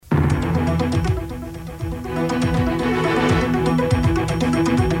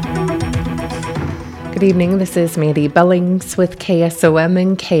Good evening, this is Mandy Billings with KSOM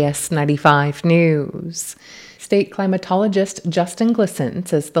and KS95 News. State climatologist Justin Glisson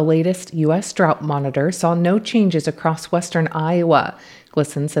says the latest U.S. drought monitor saw no changes across western Iowa.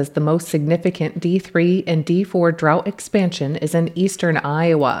 Glisson says the most significant D3 and D4 drought expansion is in eastern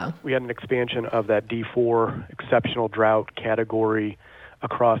Iowa. We had an expansion of that D4 exceptional drought category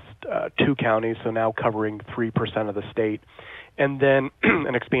across 2 counties, so now covering 3% of the state. And then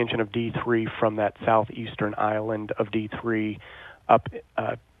an expansion of D3 from that southeastern island of D3 up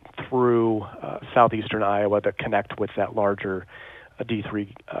through southeastern Iowa to connect with that larger D3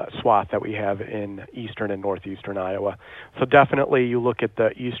 swath that we have in eastern and northeastern Iowa. So definitely you look at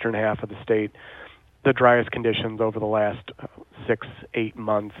the eastern half of the state, the driest conditions over the last 6-8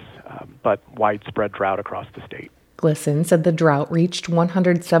 months, but widespread drought across the state. Glisson said the drought reached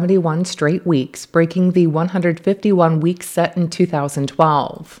 171 straight weeks, breaking the 151 weeks set in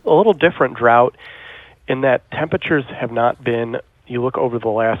 2012. A little different drought in that temperatures have not been, you look over the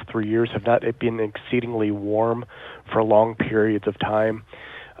last 3 years, have not been exceedingly warm for long periods of time.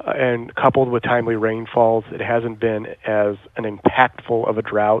 And coupled with timely rainfalls, it hasn't been as an impactful of a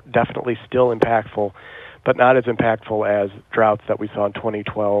drought, definitely still impactful, but not as impactful as droughts that we saw in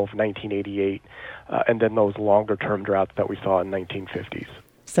 2012, 1988, and then those longer-term droughts that we saw in 1950s.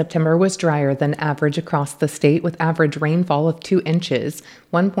 September was drier than average across the state with average rainfall of 2 inches,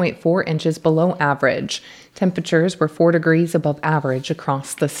 1.4 inches below average. Temperatures were 4 degrees above average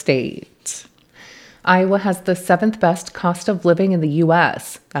across the state. Iowa has the 7th best cost of living in the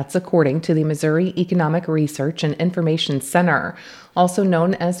U.S. That's according to the Missouri Economic Research and Information Center, also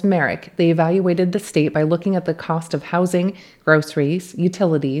known as MERIC. They evaluated the state by looking at the cost of housing, groceries,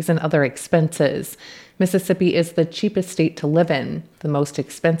 utilities, and other expenses. Mississippi is the cheapest state to live in. The most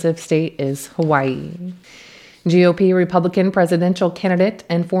expensive state is Hawaii. GOP Republican presidential candidate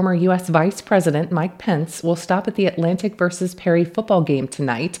and former U.S. Vice President Mike Pence will stop at the Atlantic versus Perry football game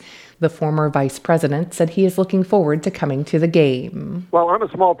tonight. The former vice president said he is looking forward to coming to the game. Well, I'm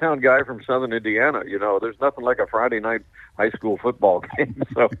a small-town guy from southern Indiana. You know, there's nothing like a Friday night high school football game.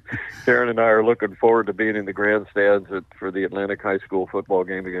 So Karen and I are looking forward to being in the grandstands for the Atlantic High School football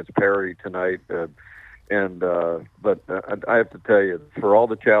game against Perry tonight. But I have to tell you, for all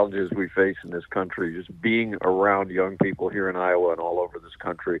the challenges we face in this country, just being around young people here in Iowa and all over this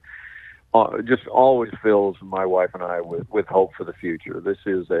country, just always fills my wife and I with hope for the future. This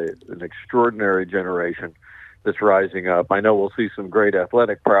is an extraordinary generation that's rising up. I know we'll see some great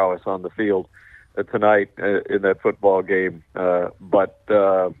athletic prowess on the field tonight in that football game. But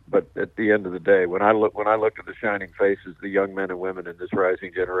at the end of the day, when I look at the shining faces, the young men and women in this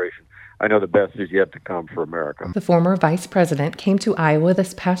rising generation, I know the best is yet to come for America. The former vice president came to Iowa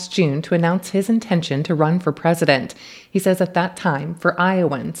this past June to announce his intention to run for president. He says at that time, for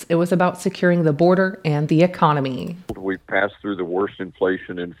Iowans, it was about securing the border and the economy. We've passed through the worst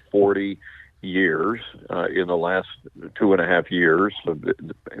inflation in 40 years in the last 2.5 years. So the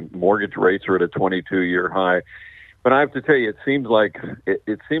mortgage rates are at a 22-year high. But I have to tell you, it seemed like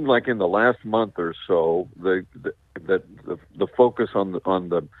in the last month or so, the focus on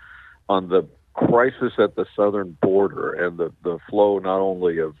the crisis at the southern border and the flow not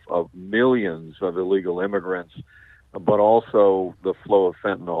only of millions of illegal immigrants, but also the flow of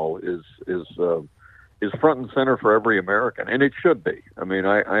fentanyl is front and center for every American, and it should be. I mean,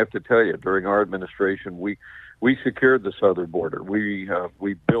 I have to tell you, during our administration, we secured the southern border. We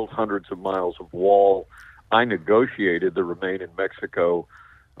built hundreds of miles of wall. I negotiated the Remain in Mexico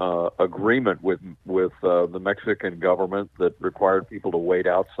agreement with the Mexican government that required people to wait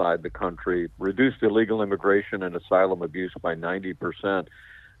outside the country, reduced illegal immigration and asylum abuse by 90%.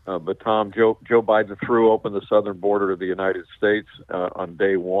 But Tom, Joe Biden threw open the southern border of the United States on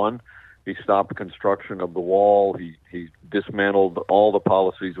day one. He stopped construction of the wall. He dismantled all the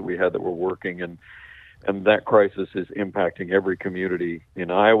policies that we had that were working, and that crisis is impacting every community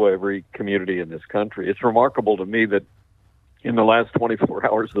in Iowa, every community in this country. It's remarkable to me that in the last 24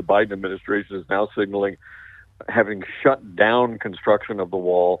 hours, the Biden administration is now signaling having shut down construction of the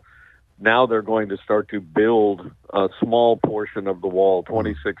wall. Now they're going to start to build a small portion of the wall,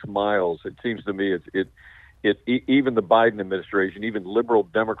 26 miles. It seems to me even the Biden administration, even liberal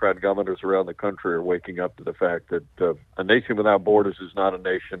Democrat governors around the country are waking up to the fact that a nation without borders is not a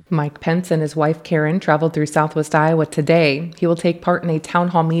nation. Mike Pence and his wife Karen traveled through southwest Iowa today. He will take part in a town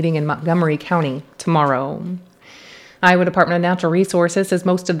hall meeting in Montgomery County tomorrow. Iowa Department of Natural Resources says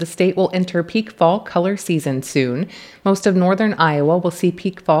most of the state will enter peak fall color season soon. Most of northern Iowa will see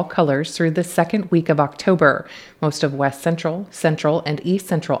peak fall colors through the second week of October. Most of west central, and east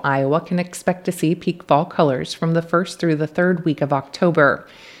central Iowa can expect to see peak fall colors from the first through the third week of October.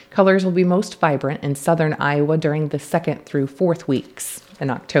 Colors will be most vibrant in southern Iowa during the 2nd through 4th weeks in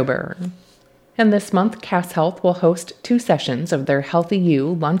October. And this month, Cass Health will host 2 sessions of their Healthy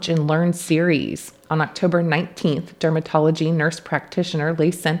You Lunch and Learn series. On October 19th, dermatology nurse practitioner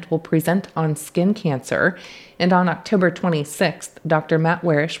Lacent will present on skin cancer, and on October 26th, Dr. Matt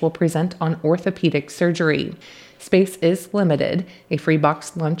Warish will present on orthopedic surgery. Space is limited. A free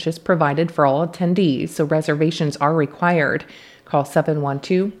box lunch is provided for all attendees, so reservations are required. Call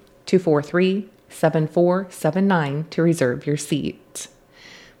 712-243-7479 to reserve your seat.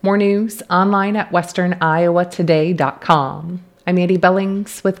 More news online at westerniowatoday.com. I'm Mandy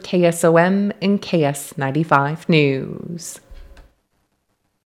Billings with KSOM and KS95 News.